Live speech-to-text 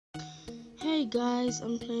Hey guys,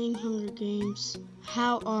 I'm playing Hunger Games.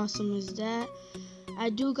 How awesome is that? I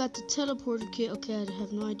do got the teleporter kit. Okay, I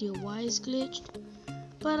have no idea why it's glitched,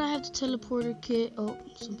 but I have the teleporter kit. Oh,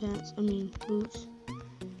 some boots.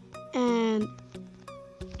 And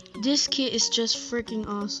this kit is just freaking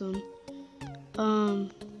awesome. I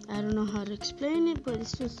don't know how to explain it, but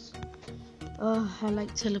it's just, I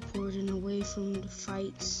like teleporting away from the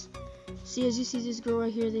fights. See, as you see this girl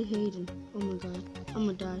right here, they hating. Oh my god, I'm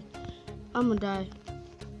gonna die.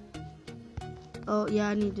 Oh yeah,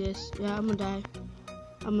 I need this. Yeah, I'm gonna die.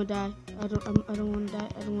 I don't wanna die.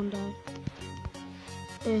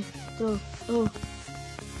 Go. Oh,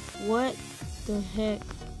 what the heck?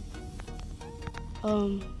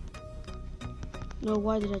 No,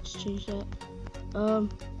 why did I just change that?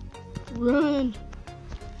 Run.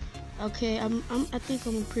 Okay, I think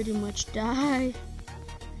I'm gonna pretty much die,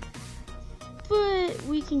 but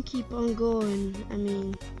we can keep on going. I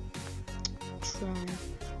mean, try.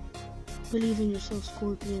 Believe in yourself,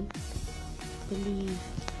 Scorpion. Believe.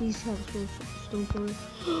 Please have a stone sword.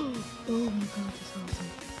 Oh my god, that's awesome.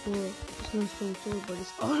 Well, it's not stone sword, but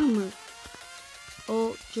it's armor.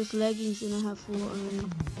 Oh, just leggings and I have full armor.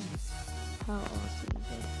 How awesome is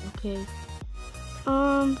that? Okay.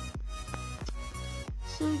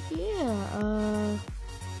 So yeah,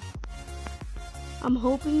 I'm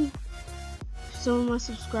hoping some of my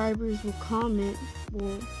subscribers will comment.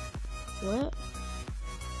 Well, what?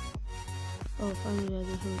 Oh, finally I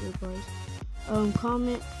get 100 bars.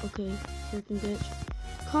 Comment. Okay, freaking bitch.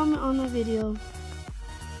 Comment on the video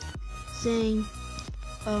saying,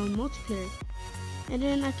 multiplayer. And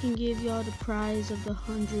then I can give y'all the prize of the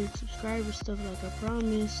 100 subscriber stuff like I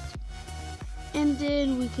promised. And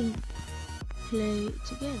then we can play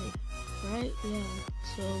together, right? Yeah.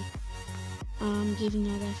 So I'm giving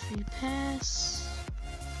y'all that free pass.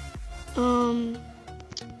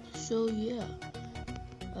 So yeah.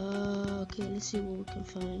 Okay, let's see what we can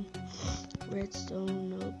find. Redstone,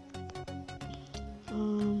 nope.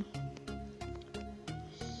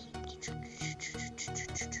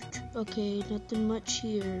 Okay, nothing much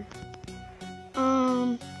here.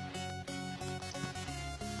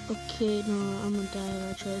 Okay, no, I'm gonna die.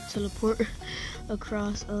 I try to teleport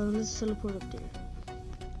across. Let's teleport up there.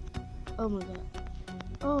 Oh my god.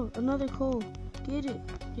 Oh, another coal. Get it.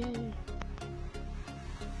 Yeah.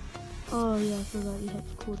 Oh yeah, I forgot you have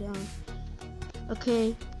to cool down.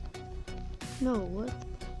 Okay. No, what?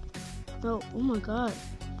 No, oh my god.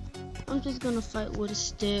 I'm just gonna fight with a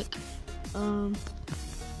stick.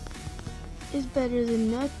 It's better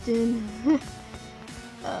than nothing.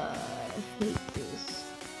 I hate this.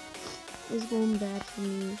 It's going bad for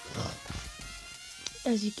me.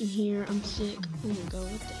 As you can hear, I'm sick. Oh my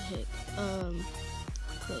god, what the heck?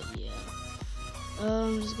 But yeah.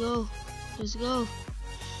 Let's go.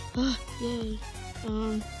 Yay.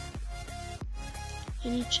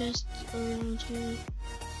 Any chests around here?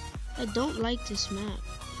 I don't like this map.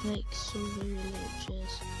 Like, so very little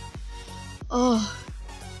chests. Oh,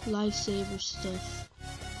 lifesaver stuff.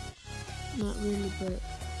 Not really, but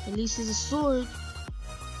at least it's a sword.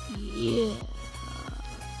 Yeah.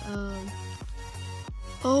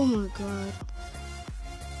 Oh my god.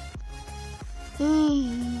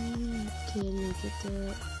 Okay, let me get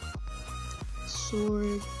that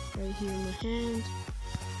sword right here in my hand.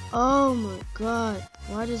 Oh my god.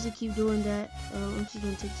 Why does it keep doing that? I'm just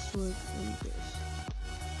gonna take the sword and this.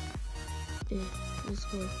 Yeah, let's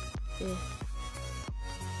go. Yeah.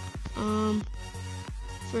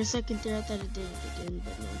 For a second there, I thought it did it again,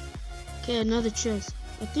 but no. Okay, another chest.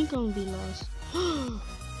 I think I'm gonna be lost.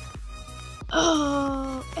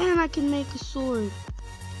 Oh, and I can make a sword.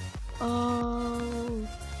 Oh.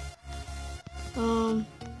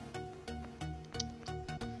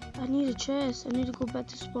 I need a chest. I need to go back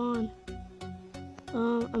to spawn.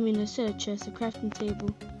 I said a chest, a crafting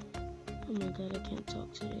table. Oh my god, I can't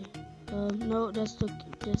talk today. No, that's the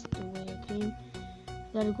way I came.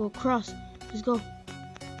 Gotta go across. Let's go.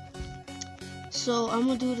 So I'm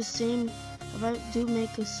gonna do the same. If I do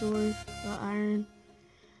make a sword or iron,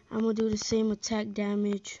 I'm gonna do the same attack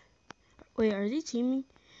damage. Wait, are they teaming?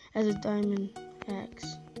 As a diamond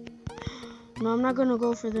axe. No, I'm not gonna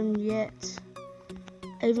go for them yet.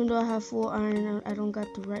 Even though I have full iron, I don't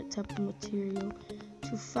got the right type of material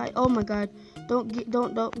to fight. Oh my god! Don't!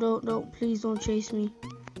 Please don't chase me.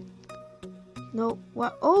 No!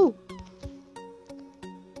 What? Oh!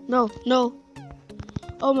 No!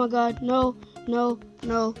 Oh my god! No!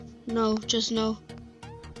 Just no.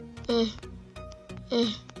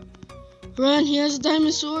 Run! He has a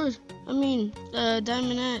diamond sword.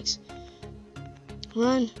 Diamond axe.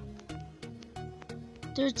 Run!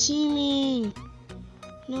 They're teaming.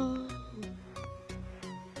 No.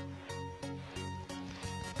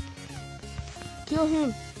 Kill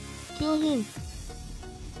him. Kill him.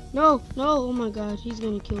 No, no. Oh my god, he's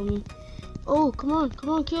gonna kill me. Oh, come on,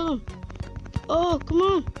 kill him. Oh, come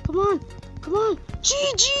on.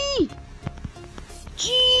 GG!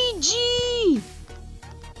 GG!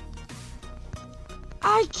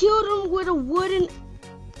 I killed him with a wooden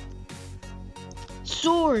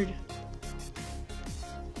sword.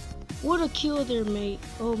 What a kill there, mate.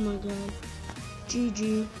 Oh my god.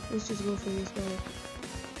 GG. Let's just go for this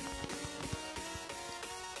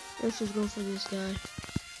guy.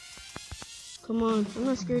 Come on. I'm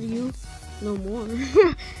not scared of you. No more.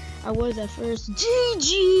 I was at first.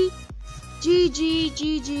 GG.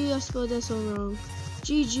 GG. I spelled that so wrong.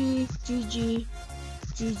 GG.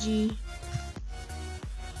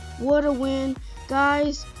 What a win.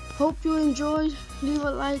 Guys, hope you enjoyed. Leave a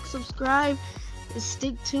like, subscribe, and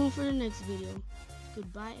stay tuned for the next video.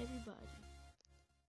 Goodbye, everybody.